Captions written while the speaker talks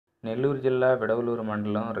నెల్లూరు జిల్లా విడవలూరు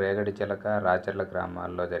మండలం రేగడిచిలక, రాచర్ల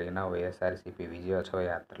గ్రామాల్లో జరిగిన ysrcp విజయోత్సవ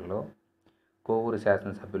యాత్రలో కోవూరు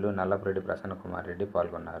శాసనసభ్యులు నల్లపురెడ్డి ప్రసన్నకుమార్ రెడ్డి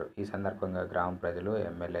పాల్గొన్నారు. ఈ సందర్భంగా గ్రామ ప్రజలు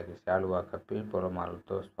ఎమ్మెల్యేకి శాలువా కప్పి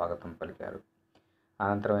పూలమాలలతో స్వాగతం పలికారు.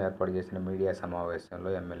 అనంతరం ఏర్పాటు చేసిన మీడియా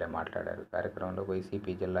సమావేశంలో ఎమ్మెల్యే మాట్లాడారు. కార్యక్రమంలో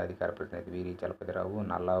వైసీపీ జిల్లా అధికార ప్రతినిధి వీరి చలపతిరావు,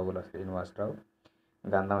 నల్లావుల శ్రీనివాసరావు,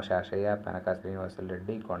 గంధం శాషయ్య, పెనక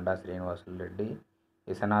శ్రీనివాసులరెడ్డి, కొండా శ్రీనివాసులరెడ్డి,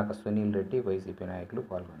 ఇసనాక సునీల్ రెడ్డి వైసీపీ నాయకులు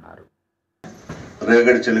పాల్గొన్నారు.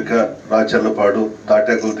 రేగడిచిలక, రాచర్లపాడు,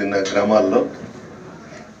 తాటాకులు తిన్న గ్రామాల్లో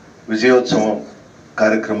విజయోత్సవం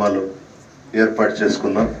కార్యక్రమాలు ఏర్పాటు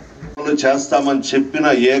చేసుకున్నాం. చేస్తామని చెప్పిన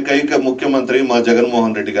ఏకైక ముఖ్యమంత్రి మా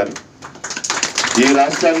జగన్మోహన్ రెడ్డి గారు. ఈ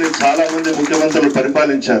రాష్ట్రాన్ని చాలా మంది ముఖ్యమంత్రులు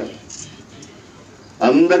పరిపాలించారు.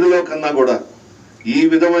 అందరిలో కన్నా కూడా ఈ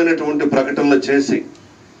విధమైనటువంటి ప్రకటనలు చేసి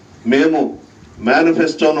మేము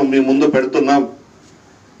మేనిఫెస్టోను మీ ముందు పెడుతున్నాం,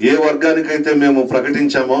 ఏ వర్గానికైతే మేము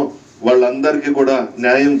ప్రకటించామో వాళ్ళందరికీ కూడా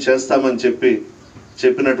న్యాయం చేస్తామని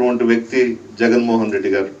చెప్పినటువంటి వ్యక్తి జగన్మోహన్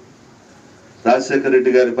రెడ్డి గారు. రాజశేఖర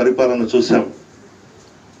రెడ్డి గారి పరిపాలన చూసాం,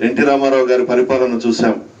 ఎన్టీ రామారావు గారి పరిపాలన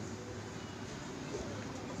చూసాం.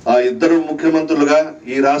 ఆ ఇద్దరు ముఖ్యమంత్రులుగా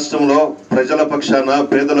ఈ రాష్ట్రంలో ప్రజల పక్షాన,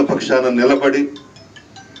 పేదల పక్షాన నిలబడి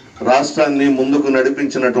రాష్ట్రాన్ని ముందుకు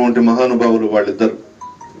నడిపించినటువంటి మహానుభావులు వాళ్ళిద్దరు.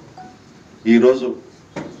 ఈరోజు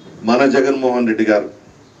మన జగన్మోహన్ రెడ్డి గారు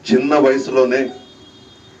చిన్న వయసులోనే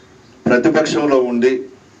ప్రతిపక్షంలో ఉండి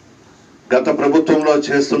గత ప్రభుత్వంలో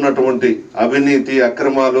చేస్తున్నటువంటి అవినీతి,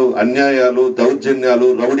 అక్రమాలు, అన్యాయాలు, దౌర్జన్యాలు,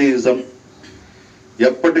 రౌడీయిజం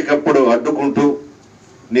ఎప్పటికప్పుడు అడ్డుకుంటూ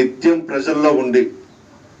నిత్యం ప్రజల్లో ఉండి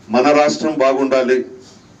మన రాష్ట్రం బాగుండాలి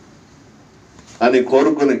అని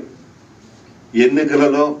కోరుకుని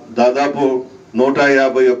ఎన్నికలలో దాదాపు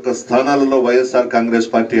 151 స్థానాలలో వైఎస్ఆర్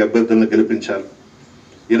కాంగ్రెస్ పార్టీ అభ్యర్థులను గెలిపించారు.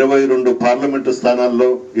 22 పార్లమెంటు స్థానాల్లో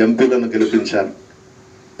ఎంపీలను గెలిపించారు.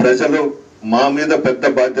 ప్రజలు మా మీద పెద్ద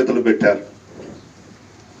బాధ్యతలు పెట్టారు.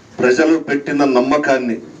 ప్రజలు పెట్టిన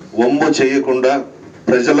నమ్మకాన్ని వమ్ము చేయకుండా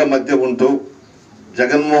ప్రజల మధ్య ఉంటూ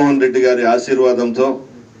జగన్మోహన్ రెడ్డి గారి ఆశీర్వాదంతో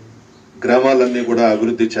గ్రామాలన్నీ కూడా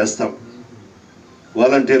అభివృద్ధి చేస్తాం.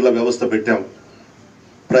 వాలంటీర్ల వ్యవస్థ పెట్టాం.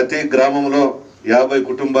 ప్రతి గ్రామంలో 50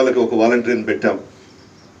 కుటుంబాలకు ఒక వాలంటీర్ని పెట్టాం.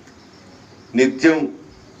 నిత్యం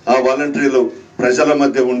ఆ వాలంటీర్లు ప్రజల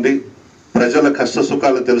మధ్య ఉండి ప్రజల కష్ట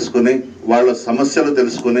సుఖాలు తెలుసుకుని, వాళ్ళ సమస్యలు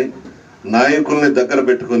తెలుసుకుని, నాయకుల్ని దగ్గర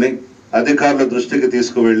పెట్టుకుని అధికారుల దృష్టికి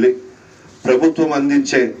తీసుకువెళ్ళి ప్రభుత్వం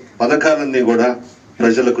అందించే పథకాలన్నీ కూడా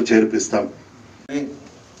ప్రజలకు చేర్పిస్తాం.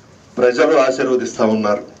 ప్రజలు ఆశీర్వదిస్తూ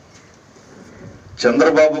ఉన్నారు.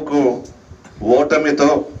 చంద్రబాబుకు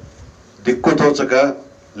ఓటమితో దిక్కుతోచక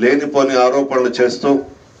లేనిపోని ఆరోపణలు చేస్తూ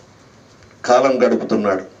కాలం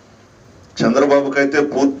గడుపుతున్నాడు. చంద్రబాబుకైతే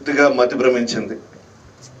పూర్తిగా మతి భ్రమించింది.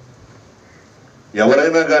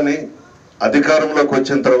 ఎవరైనా కానీ అధికారంలోకి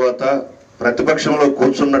వచ్చిన తర్వాత ప్రతిపక్షంలో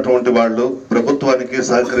కూర్చున్నటువంటి వాళ్ళు ప్రభుత్వానికి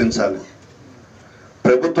సహకరించాలి.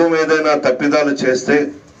 ప్రభుత్వం ఏదైనా తప్పిదాలు చేస్తే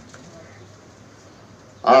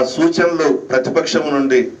ఆ సూచనలు ప్రతిపక్షం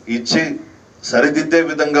నుండి ఇచ్చి సరిదిద్దే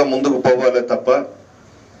విధంగా ముందుకు పోవాలే తప్ప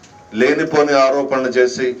లేనిపోని ఆరోపణలు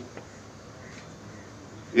చేసి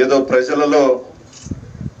ఏదో ప్రజలలో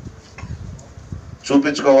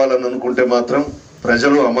చూపించుకోవాలని అనుకుంటే మాత్రం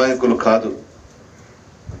ప్రజలు అమాయకులు కాదు.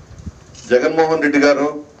 జగన్మోహన్ రెడ్డి గారు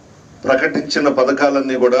ప్రకటించిన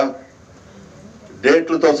పథకాలన్నీ కూడా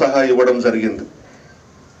డేట్లతో సహా ఇవ్వడం జరిగింది.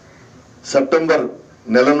 సెప్టెంబర్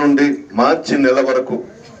నెల నుండి మార్చి నెల వరకు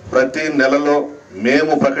ప్రతి నెలలో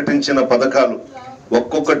మేము ప్రకటించిన పథకాలు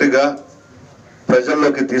ఒక్కొక్కటిగా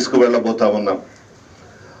ప్రజల్లోకి తీసుకువెళ్ళబోతా ఉన్నాం.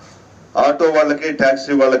 ఆటో వాళ్ళకి,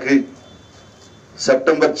 ట్యాక్సీ వాళ్ళకి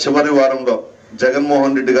సెప్టెంబర్ చివరి వారంలో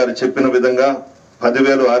జగన్మోహన్ రెడ్డి గారు చెప్పిన విధంగా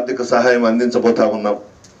 10,000 ఆర్థిక సహాయం అందించబోతా ఉన్నాం.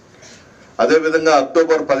 అదేవిధంగా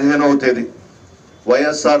అక్టోబర్ 15వ తేదీ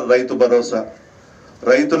వైఎస్ఆర్ రైతు భరోసా,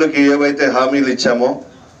 రైతులకి ఏవైతే హామీలు ఇచ్చామో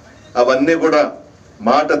అవన్నీ కూడా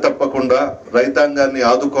మాట తప్పకుండా రైతాంగాన్ని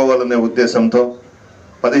ఆదుకోవాలనే ఉద్దేశంతో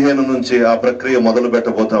 15 నుంచి ఆ ప్రక్రియ మొదలు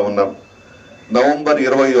పెట్టబోతా ఉన్నాం. నవంబర్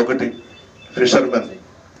 21 ఫిషర్మెన్,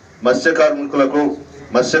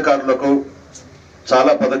 మత్స్యకారులకు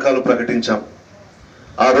చాలా పథకాలు ప్రకటించాం.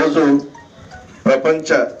 ఆ రోజు ప్రపంచ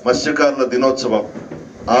మత్స్యకారుల దినోత్సవం.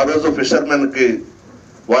 ఆ రోజు ఫిషర్మెన్కి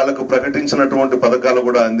వాళ్ళకు ప్రకటించినటువంటి పథకాలు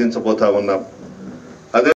కూడా అందించబోతా ఉన్నాం.